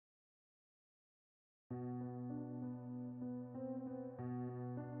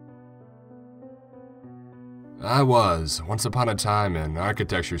I was, once upon a time, an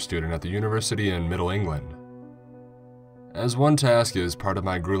architecture student at the university in Middle England. As one task as part of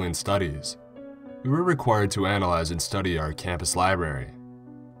my grueling studies, we were required to analyze and study our campus library.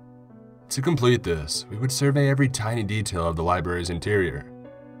 To complete this, we would survey every tiny detail of the library's interior.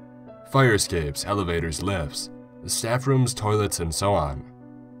 Fire escapes, elevators, lifts, the staff rooms, toilets, and so on.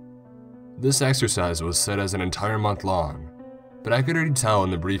 This exercise was set as an entire month long, but I could already tell in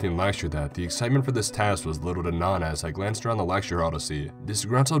the briefing lecture that the excitement for this task was little to none as I glanced around the lecture hall to see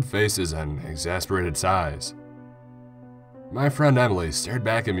disgruntled faces and exasperated sighs. My friend Emily stared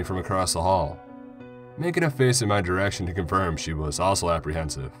back at me from across the hall, making a face in my direction to confirm she was also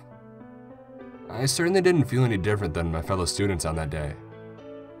apprehensive. I certainly didn't feel any different than my fellow students on that day.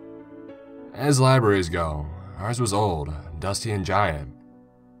 As libraries go, ours was old, dusty, and giant.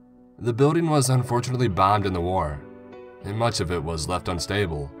 The building was unfortunately bombed in the war, and much of it was left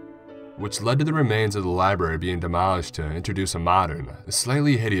unstable, which led to the remains of the library being demolished to introduce a modern,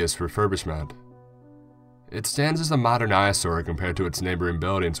 slightly hideous refurbishment. It stands as a modern eyesore compared to its neighboring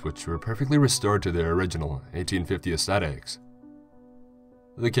buildings, which were perfectly restored to their original 1850 aesthetics.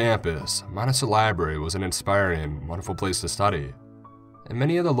 The campus, minus the library, was an inspiring and wonderful place to study, and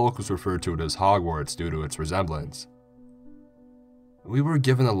many of the locals referred to it as Hogwarts due to its resemblance. We were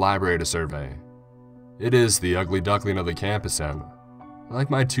given the library to survey. It is the ugly duckling of the campus, and, like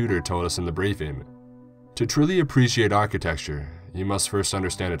my tutor told us in the briefing, to truly appreciate architecture, you must first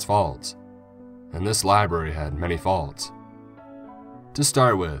understand its faults. And this library had many faults. To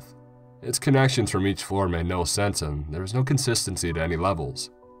start with, its connections from each floor made no sense and there was no consistency to any levels.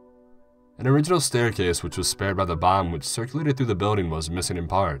 An original staircase which was spared by the bomb which circulated through the building was missing in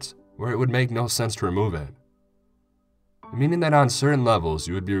parts, where it would make no sense to remove it. Meaning that on certain levels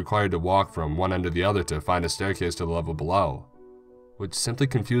you would be required to walk from one end to the other to find a staircase to the level below, which simply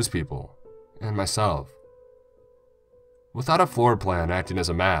confused people, and myself. Without a floor plan acting as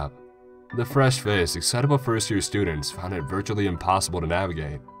a map, the fresh-faced, excitable first-year students found it virtually impossible to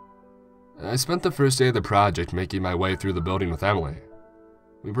navigate. I spent the first day of the project making my way through the building with Emily.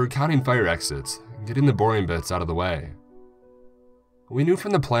 We were counting fire exits, and getting the boring bits out of the way. We knew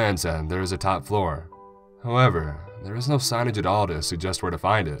from the plans that there was a top floor. However, there was no signage at all to suggest where to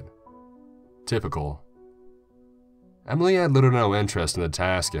find it. Typical. Emily had little to no interest in the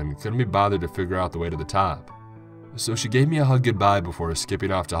task and couldn't be bothered to figure out the way to the top, so she gave me a hug goodbye before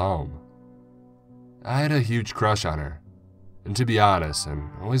skipping off to home. I had a huge crush on her, and to be honest, and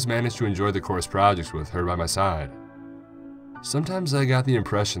always managed to enjoy the course projects with her by my side. Sometimes I got the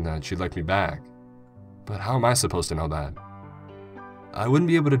impression that she'd like me back, but how am I supposed to know that? I wouldn't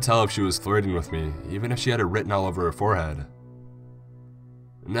be able to tell if she was flirting with me, even if she had it written all over her forehead.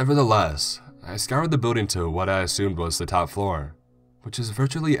 Nevertheless, I scoured the building to what I assumed was the top floor, which is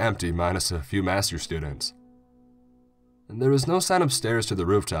virtually empty minus a few master students. There was no sign of stairs to the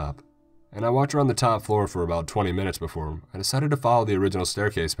rooftop, and I walked around the top floor for about 20 minutes before I decided to follow the original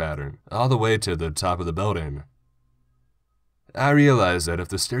staircase pattern all the way to the top of the building. I realized that if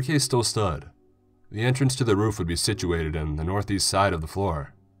the staircase still stood, the entrance to the roof would be situated in the northeast side of the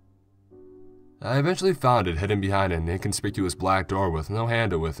floor. I eventually found it hidden behind an inconspicuous black door with no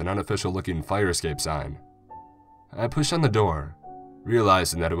handle with an unofficial-looking fire escape sign. I pushed on the door,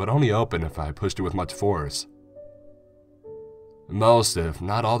 realizing that it would only open if I pushed it with much force. Most, if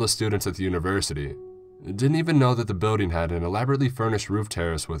not all, the students at the university didn't even know that the building had an elaborately furnished roof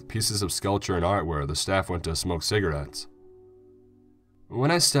terrace with pieces of sculpture and art where the staff went to smoke cigarettes. When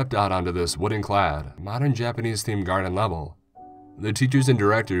I stepped out onto this wooden-clad, modern Japanese-themed garden level, the teachers and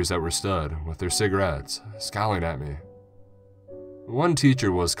directors that were stood, with their cigarettes, scowling at me. One teacher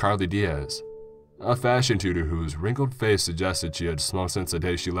was Carly Diaz, a fashion tutor whose wrinkled face suggested she had smoked since the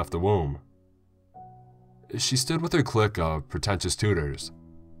day she left the womb. She stood with her clique of pretentious tutors.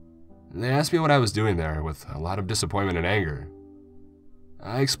 They asked me what I was doing there, with a lot of disappointment and anger.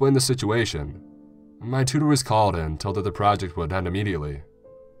 I explained the situation. My tutor was called and told that the project would end immediately.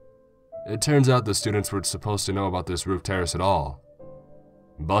 It turns out the students weren't supposed to know about this roof terrace at all.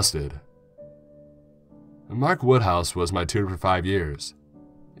 Busted. Mark Woodhouse was my tutor for 5 years.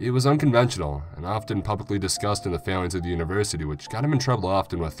 He was unconventional and often publicly discussed in the failings of the university, which got him in trouble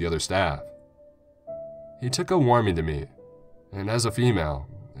often with the other staff. He took a warming to me, and as a female,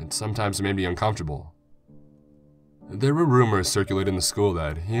 it sometimes made me uncomfortable. There were rumors circulating the school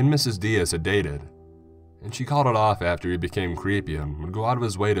that he and Mrs. Diaz had dated, and she called it off after he became creepy and would go out of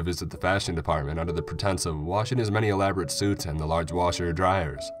his way to visit the fashion department under the pretense of washing his many elaborate suits and the large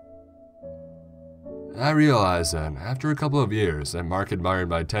washer-dryers. I realized that after a couple of years that Mark admired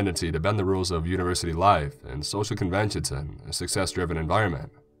my tendency to bend the rules of university life and social conventions in a success-driven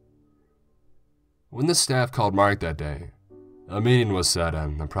environment. When the staff called Mark that day, a meeting was set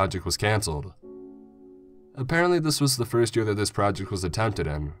and the project was cancelled. Apparently this was the first year that this project was attempted,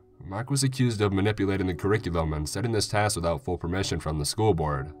 and Mark was accused of manipulating the curriculum and setting this task without full permission from the school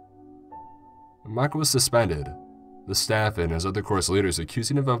board. Mark was suspended, the staff and his other course leaders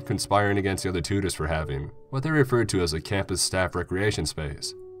accusing him of conspiring against the other tutors for having what they referred to as a campus staff recreation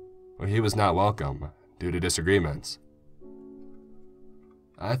space, where he was not welcome due to disagreements.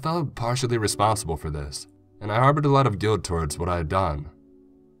 I felt partially responsible for this, and I harbored a lot of guilt towards what I had done.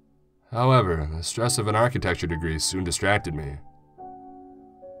 However, the stress of an architecture degree soon distracted me.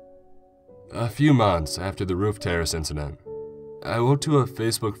 A few months after the roof terrace incident, I woke to a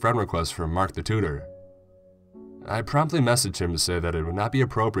Facebook friend request from Mark the tutor. I promptly messaged him to say that it would not be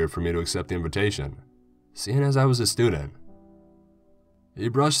appropriate for me to accept the invitation, seeing as I was a student. He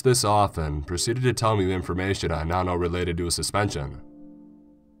brushed this off and proceeded to tell me the information I now know related to a suspension.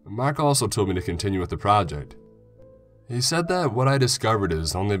 Mark also told me to continue with the project. He said that what I discovered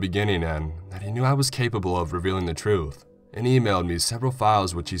is only beginning and that he knew I was capable of revealing the truth, and he emailed me several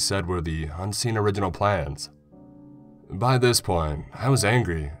files which he said were the unseen original plans. By this point, I was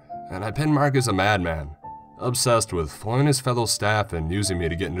angry, and I pinned Mark as a madman, obsessed with fooling his fellow staff and using me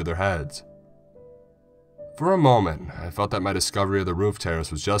to get into their heads. For a moment, I felt that my discovery of the roof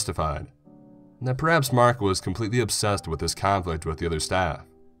terrace was justified, and that perhaps Mark was completely obsessed with his conflict with the other staff,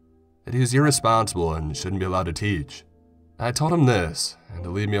 that he was irresponsible and shouldn't be allowed to teach. I told him this, and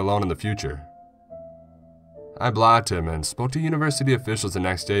to leave me alone in the future. I blocked him and spoke to university officials the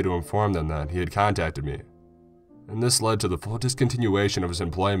next day to inform them that he had contacted me, and this led to the full discontinuation of his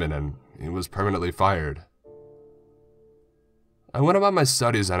employment and he was permanently fired. I went about my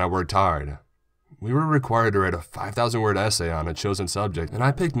studies and I worked hard. We were required to write a 5,000-word essay on a chosen subject, and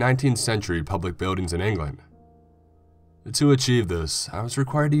I picked 19th century public buildings in England. To achieve this, I was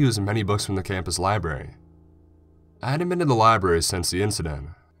required to use many books from the campus library. I hadn't been to the library since the incident,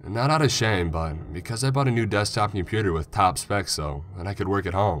 and not out of shame, but because I bought a new desktop computer with top specs so that I could work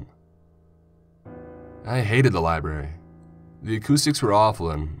at home. I hated the library. The acoustics were awful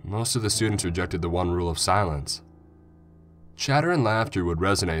and most of the students rejected the one rule of silence. Chatter and laughter would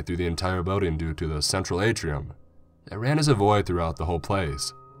resonate through the entire building due to the central atrium that ran as a void throughout the whole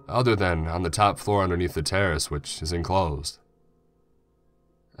place, other than on the top floor underneath the terrace, which is enclosed.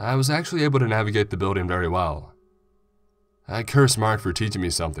 I was actually able to navigate the building very well. I cursed Mark for teaching me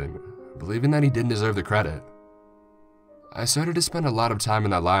something, believing that he didn't deserve the credit. I started to spend a lot of time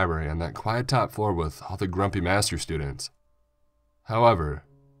in that library on that quiet top floor with all the grumpy master students. However,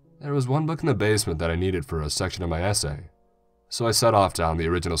 there was one book in the basement that I needed for a section of my essay, so I set off down the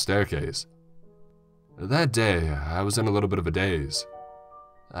original staircase. That day, I was in a little bit of a daze.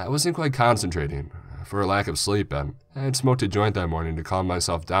 I wasn't quite concentrating, for a lack of sleep, and I had smoked a joint that morning to calm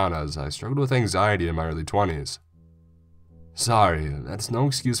myself down as I struggled with anxiety in my early 20s. Sorry, that's no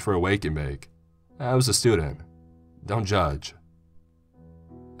excuse for a wake and bake. I was a student. Don't judge.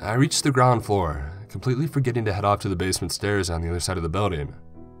 I reached the ground floor, completely forgetting to head off to the basement stairs on the other side of the building.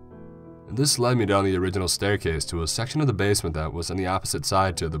 This led me down the original staircase to a section of the basement that was on the opposite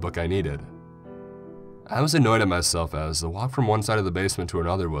side to the book I needed. I was annoyed at myself as the walk from one side of the basement to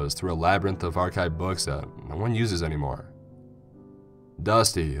another was through a labyrinth of archived books that no one uses anymore.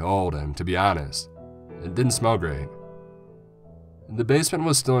 Dusty, old, and to be honest, it didn't smell great. The basement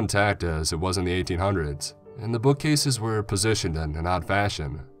was still intact as it was in the 1800s, and the bookcases were positioned in an odd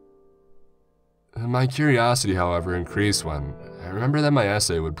fashion. My curiosity, however, increased when I remembered that my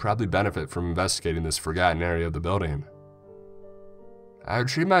essay would probably benefit from investigating this forgotten area of the building. I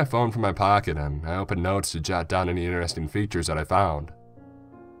retrieved my phone from my pocket and I opened notes to jot down any interesting features that I found.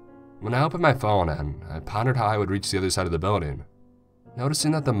 When I opened my phone and I pondered how I would reach the other side of the building,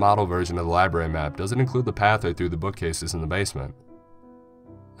 noticing that the model version of the library map doesn't include the pathway through the bookcases in the basement.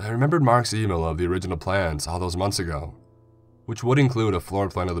 I remembered Mark's email of the original plans all those months ago, which would include a floor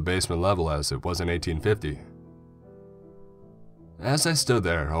plan of the basement level as it was in 1850. As I stood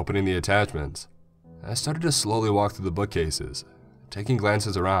there, opening the attachments, I started to slowly walk through the bookcases, taking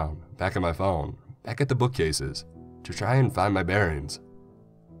glances around, back at my phone, back at the bookcases, to try and find my bearings.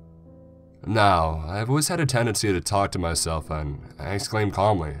 Now, I've always had a tendency to talk to myself and I exclaimed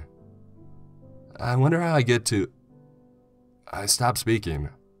calmly, "I wonder how I get to..." I stopped speaking.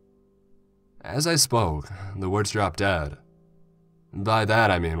 As I spoke, the words dropped dead. By that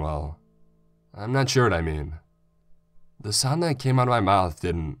I mean, well, I'm not sure what I mean. The sound that came out of my mouth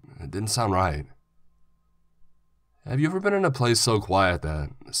didn't sound right. Have you ever been in a place so quiet that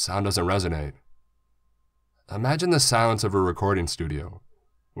sound doesn't resonate? Imagine the silence of a recording studio,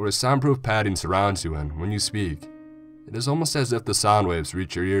 where a soundproof padding surrounds you and when you speak, it is almost as if the sound waves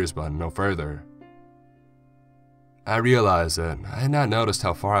reach your ears but no further. I realized that I had not noticed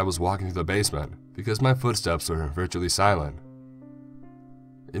how far I was walking through the basement because my footsteps were virtually silent.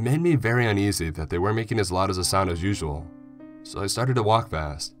 It made me very uneasy that they weren't making as loud as a sound as usual, so I started to walk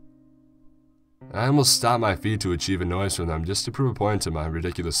fast. I almost stopped my feet to achieve a noise from them just to prove a point to my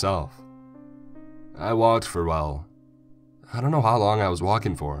ridiculous self. I walked for, well, I don't know how long I was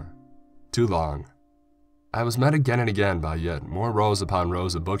walking for. Too long. I was met again and again by yet more rows upon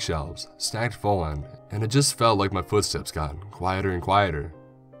rows of bookshelves, stacked full in, and it just felt like my footsteps got quieter and quieter.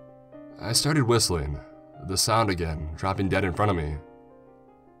 I started whistling, the sound again dropping dead in front of me.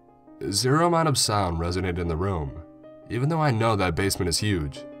 Zero amount of sound resonated in the room, even though I know that basement is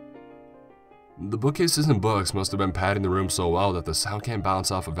huge. The bookcases and books must have been padding the room so well that the sound can't bounce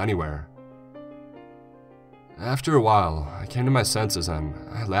off of anywhere. After a while, I came to my senses and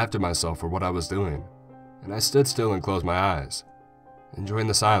I laughed at myself for what I was doing, and I stood still and closed my eyes, enjoying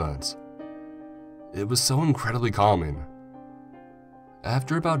the silence. It was so incredibly calming.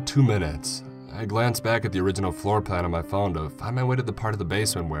 After about 2 minutes, I glanced back at the original floor plan on my phone to find my way to the part of the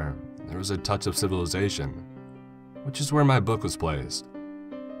basement where there was a touch of civilization, which is where my book was placed.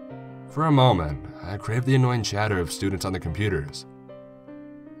 For a moment, I craved the annoying chatter of students on the computers.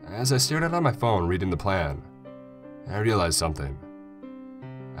 As I stared out on my phone reading the plan, I realized something.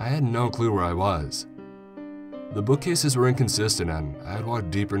 I had no clue where I was. The bookcases were inconsistent and I had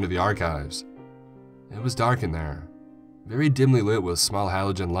walked deeper into the archives. It was dark in there, very dimly lit with small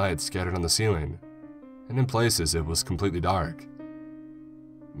halogen lights scattered on the ceiling, and in places it was completely dark.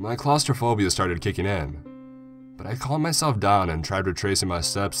 My claustrophobia started kicking in, but I calmed myself down and tried retracing my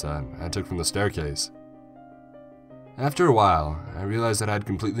steps that I took from the staircase. After a while, I realized that I had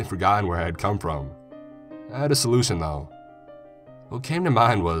completely forgotten where I had come from. I had a solution though. What came to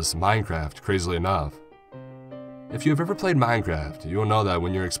mind was Minecraft, crazily enough. If you have ever played Minecraft, you will know that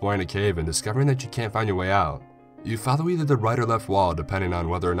when you're exploring a cave and discovering that you can't find your way out, you follow either the right or left wall depending on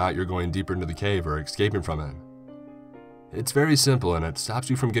whether or not you're going deeper into the cave or escaping from it. It's very simple and it stops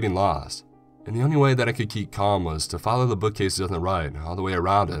you from getting lost, and the only way that I could keep calm was to follow the bookcases on the right all the way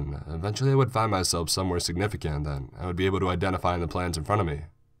around, and eventually I would find myself somewhere significant that I would be able to identify in the plans in front of me.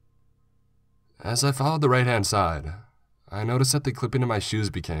 As I followed the right-hand side, I noticed that the clipping of my shoes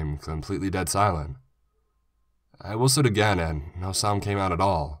became completely dead silent. I whistled again and no sound came out at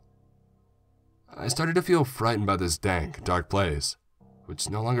all. I started to feel frightened by this dank, dark place, which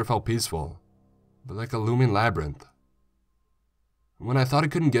no longer felt peaceful, but like a looming labyrinth. When I thought it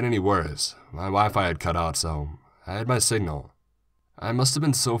couldn't get any worse, my Wi-Fi had cut out, so I had my signal. I must have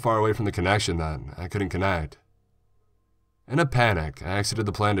been so far away from the connection that I couldn't connect. In a panic, I exited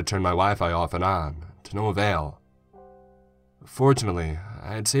the plan to turn my Wi-Fi off and on, to no avail. Fortunately,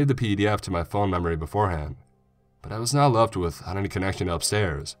 I had saved the PDF to my phone memory beforehand, but I was now left without any connection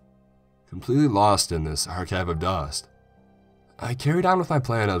upstairs, completely lost in this archive of dust. I carried on with my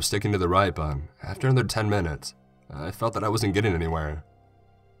plan of sticking to the right, but after another 10 minutes, I felt that I wasn't getting anywhere.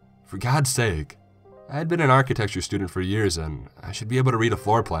 For God's sake, I had been an architecture student for years and I should be able to read a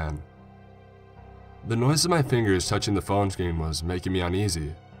floor plan. The noise of my fingers touching the phone screen was making me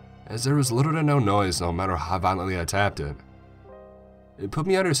uneasy, as there was little to no noise no matter how violently I tapped it. It put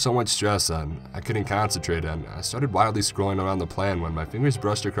me under so much stress that I couldn't concentrate, and I started wildly scrolling around the plan when my fingers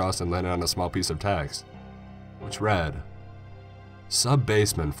brushed across and landed on a small piece of text, which read,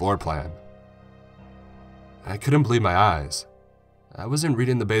 "Sub-basement floor plan." I couldn't believe my eyes. I wasn't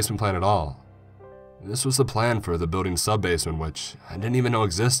reading the basement plan at all. This was the plan for the building's sub-basement, which I didn't even know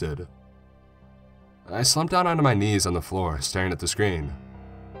existed. I slumped down onto my knees on the floor, staring at the screen.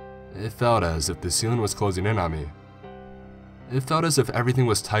 It felt as if the ceiling was closing in on me. It felt as if everything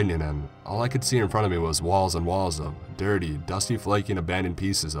was tightening and all I could see in front of me was walls and walls of dirty, dusty, flaking, abandoned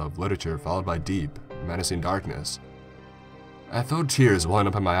pieces of literature followed by deep, menacing darkness. I felt tears welling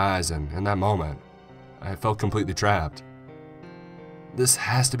up in my eyes, and in that moment, I felt completely trapped. "This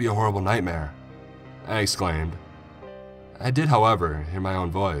has to be a horrible nightmare," I exclaimed. I did, however, hear my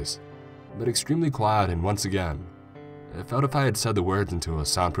own voice, but extremely quiet, and once again, it felt if I had said the words into a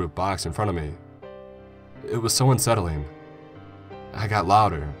soundproof box in front of me. It was so unsettling. I got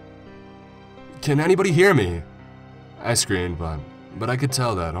louder. "Can anybody hear me?" I screamed, but I could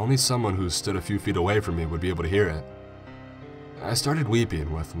tell that only someone who stood a few feet away from me would be able to hear it. I started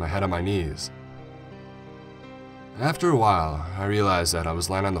weeping with my head on my knees. After a while, I realized that I was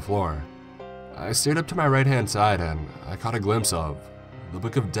lying on the floor. I stared up to my right-hand side and I caught a glimpse of The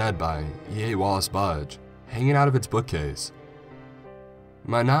Book of Dead by E.A. Wallace Budge hanging out of its bookcase.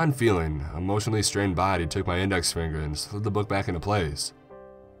 My non-feeling, emotionally strained body took my index finger and slid the book back into place,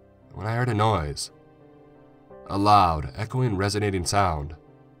 when I heard a noise. A loud, echoing, resonating sound.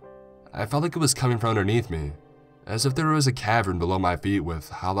 I felt like it was coming from underneath me, as if there was a cavern below my feet with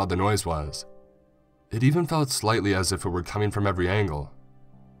how loud the noise was. It even felt slightly as if it were coming from every angle.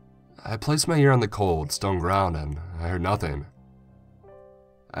 I placed my ear on the cold, stone ground and I heard nothing.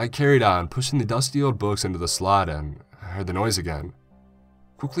 I carried on, pushing the dusty old books into the slot, and I heard the noise again,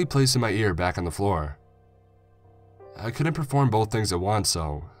 quickly placing my ear back on the floor. I couldn't perform both things at once,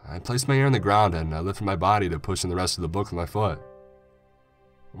 so I placed my ear on the ground and I lifted my body to push in the rest of the book with my foot.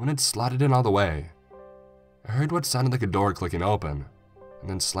 When it slotted in all the way, I heard what sounded like a door clicking open, and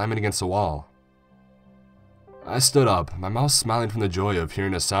then slamming against the wall. I stood up, my mouth smiling from the joy of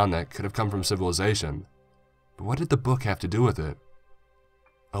hearing a sound that could have come from civilization. But what did the book have to do with it?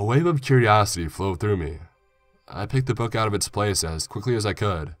 A wave of curiosity flowed through me. I picked the book out of its place as quickly as I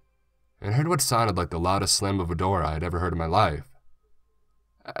could, and heard what sounded like the loudest slam of a door I had ever heard in my life.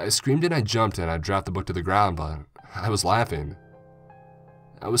 I screamed and I jumped and I dropped the book to the ground, but I was laughing.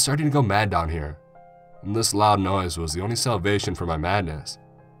 I was starting to go mad down here, and this loud noise was the only salvation for my madness,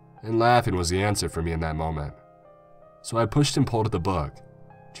 and laughing was the answer for me in that moment. So I pushed and pulled at the book,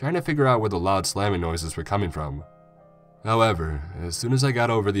 trying to figure out where the loud slamming noises were coming from. However, as soon as I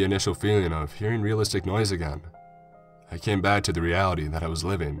got over the initial feeling of hearing realistic noise again, I came back to the reality that I was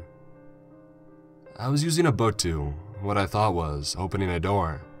living. I was using a book to, what I thought was, opening a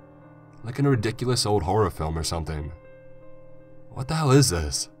door, like in a ridiculous old horror film or something. "What the hell is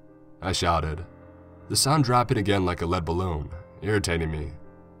this?" I shouted, the sound dropping again like a lead balloon, irritating me.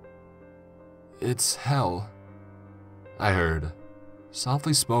 "It's hell," I heard,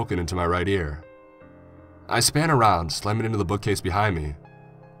 softly spoken into my right ear. I span around, slamming into the bookcase behind me,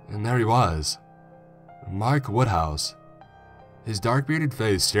 and there he was, Mark Woodhouse, his dark bearded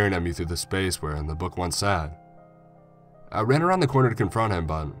face staring at me through the space where the book once sat. I ran around the corner to confront him,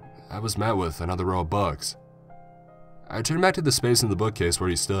 but I was met with another row of books. I turned back to the space in the bookcase where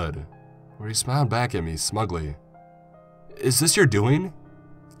he stood, where he smiled back at me smugly. "Is this your doing?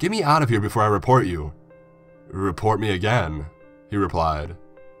 Get me out of here before I report you." "Report me again," he replied,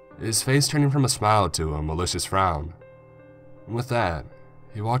 his face turning from a smile to a malicious frown. And with that,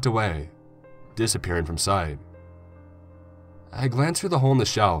 he walked away, disappearing from sight. I glanced through the hole in the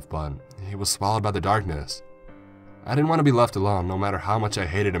shelf, but he was swallowed by the darkness. I didn't want to be left alone, no matter how much I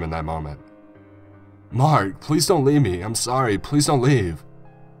hated him in that moment. "Mark, please don't leave me. I'm sorry, please don't leave,"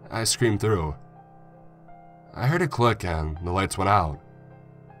 I screamed through. I heard a click and the lights went out.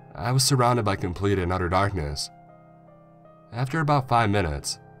 I was surrounded by complete and utter darkness. After about 5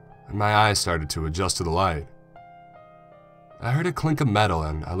 minutes, my eyes started to adjust to the light. I heard a clink of metal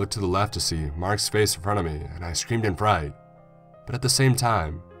and I looked to the left to see Mark's face in front of me, and I screamed in fright. But at the same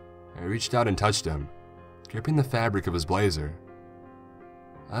time, I reached out and touched him, gripping the fabric of his blazer.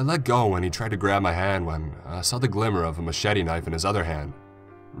 I let go when he tried to grab my hand when I saw the glimmer of a machete knife in his other hand,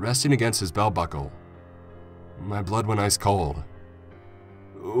 resting against his belt buckle. My blood went ice cold.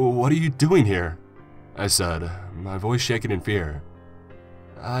 "What are you doing here?" I said, my voice shaking in fear.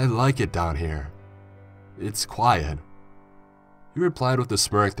 "I like it down here. It's quiet." He replied with a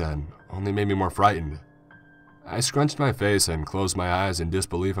smirk that only made me more frightened. I scrunched my face and closed my eyes in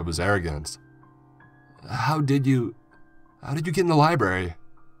disbelief of his arrogance. How did you get in the library?"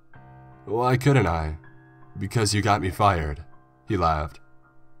 "Why couldn't I? Because you got me fired," he laughed.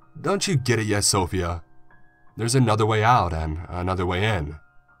 "Don't you get it yet, Zofia? There's another way out and another way in,"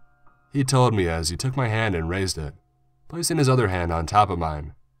 he told me as he took my hand and raised it, placing his other hand on top of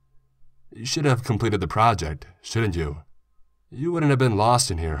mine. "You should have completed the project, shouldn't you? You wouldn't have been lost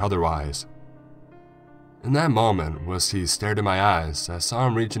in here otherwise." In that moment, as he stared in my eyes, I saw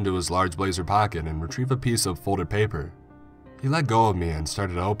him reach into his large blazer pocket and retrieve a piece of folded paper. He let go of me and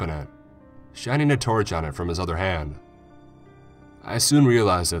started to open it, shining a torch on it from his other hand. I soon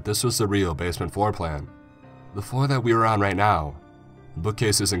realized that this was the real basement floor plan, the floor that we were on right now,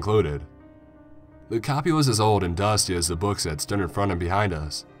 bookcases included. The copy was as old and dusty as the books that stood in front and behind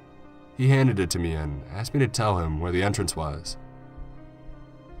us. He handed it to me and asked me to tell him where the entrance was.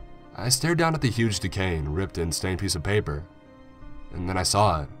 I stared down at the huge decaying, ripped and stained piece of paper, and then I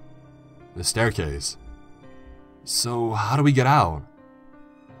saw it. The staircase. "So, how do we get out?"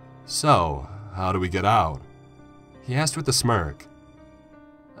 He asked with a smirk.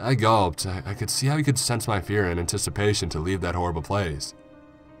 I gulped. I could see how he could sense my fear and anticipation to leave that horrible place.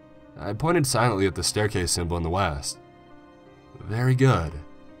 I pointed silently at the staircase symbol in the west. "Very good,"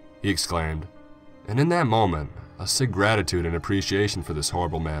 he exclaimed, and in that moment, a sick gratitude and appreciation for this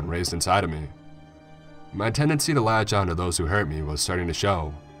horrible man raised inside of me. My tendency to latch on to those who hurt me was starting to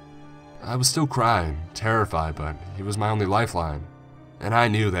show. I was still crying, terrified, but he was my only lifeline, and I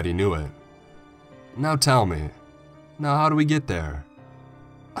knew that he knew it. "Now tell me, how do we get there?"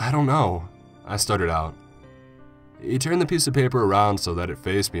 "I don't know," I stuttered out. He turned the piece of paper around so that it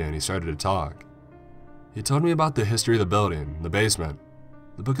faced me and he started to talk. He told me about the history of the building, the basement,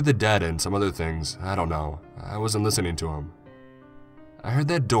 the Book of the Dead, and some other things. I don't know. I wasn't listening to him. I heard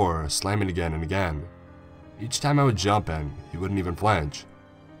that door slamming again and again. Each time I would jump in, he wouldn't even flinch.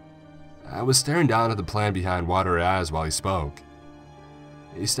 I was staring down at the plan behind watery eyes while he spoke.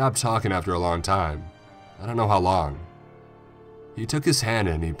 He stopped talking after a long time. I don't know how long. He took his hand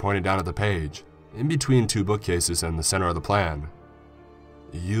and he pointed down at the page, in between two bookcases in the center of the plan.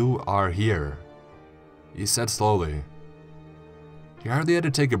 "You are here," he said slowly. He hardly had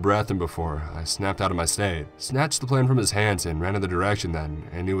to take a breath in before I snapped out of my state, snatched the plan from his hands and ran in the direction then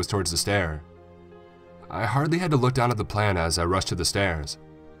and knew it was towards the stair. I hardly had to look down at the plan as I rushed to the stairs.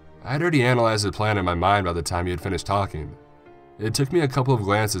 I had already analyzed the plan in my mind by the time he had finished talking. It took me a couple of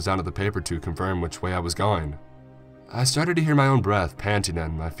glances down at the paper to confirm which way I was going. I started to hear my own breath panting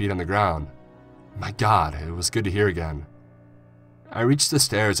and my feet on the ground. My God, it was good to hear again. I reached the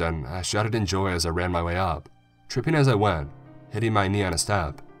stairs and I shouted in joy as I ran my way up, tripping as I went, hitting my knee on a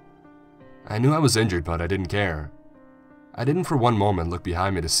step. I knew I was injured, but I didn't care. I didn't for one moment look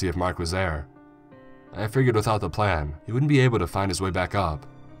behind me to see if Mark was there. I figured without the plan, he wouldn't be able to find his way back up.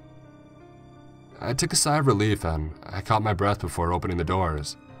 I took a sigh of relief and I caught my breath before opening the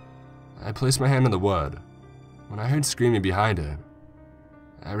doors. I placed my hand on the wood. When I heard screaming behind it,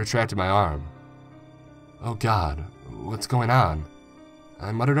 I retracted my arm. "Oh God, what's going on?"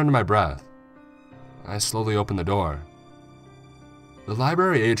 I muttered under my breath. I slowly opened the door. The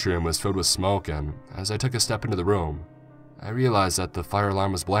library atrium was filled with smoke, and as I took a step into the room, I realized that the fire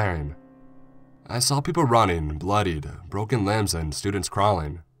alarm was blaring. I saw people running, bloodied, broken limbs, and students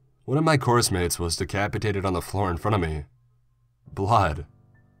crawling. One of my course mates was decapitated on the floor in front of me. Blood.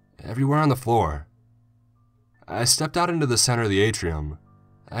 Everywhere on the floor. I stepped out into the center of the atrium.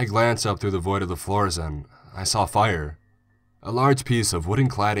 I glanced up through the void of the floors and I saw fire. A large piece of wooden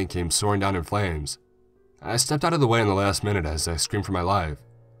cladding came soaring down in flames. I stepped out of the way in the last minute as I screamed for my life.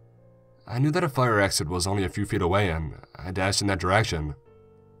 I knew that a fire exit was only a few feet away and I dashed in that direction.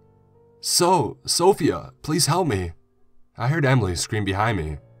 Zofia, please help me." I heard Emily scream behind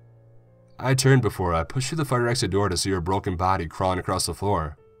me. I turned before I pushed through the fire exit door to see her broken body crawling across the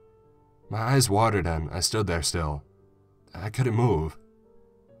floor. My eyes watered and I stood there still. I couldn't move.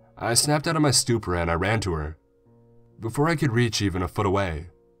 I snapped out of my stupor and I ran to her. Before I could reach even a foot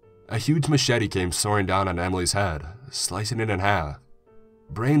away, a huge machete came soaring down on Emily's head, slicing it in half.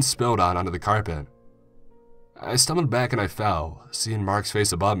 Brains spilled out onto the carpet. I stumbled back and I fell, seeing Mark's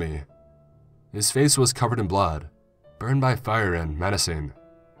face above me. His face was covered in blood, burned by fire and menacing.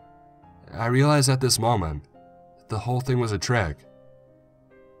 I realized at this moment that the whole thing was a trick.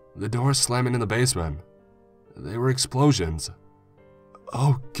 The doors slamming in the basement. They were explosions.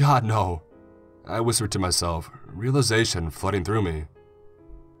 "Oh God, no," I whispered to myself, realization flooding through me.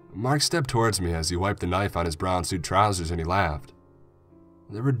 Mark stepped towards me as he wiped the knife on his brown suit trousers and he laughed.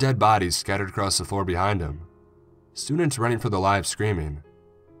 There were dead bodies scattered across the floor behind him. Students running for their lives screaming.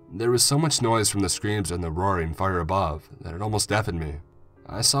 There was so much noise from the screams and the roaring fire above that it almost deafened me.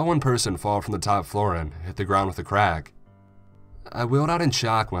 I saw one person fall from the top floor and hit the ground with a crack. I wheeled out in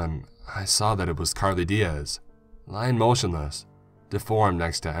shock when I saw that it was Carly Diaz, lying motionless, deformed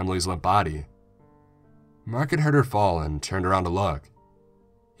next to Emily's limp body. Mark had heard her fall and turned around to look.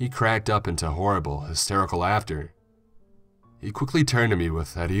 He cracked up into horrible, hysterical laughter. He quickly turned to me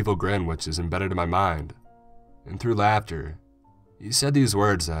with that evil grin which is embedded in my mind, and through laughter, he said these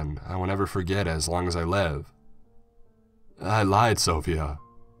words that I will never forget as long as I live. "I lied, Zofia.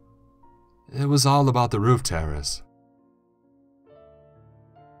 It was all about the roof terrace."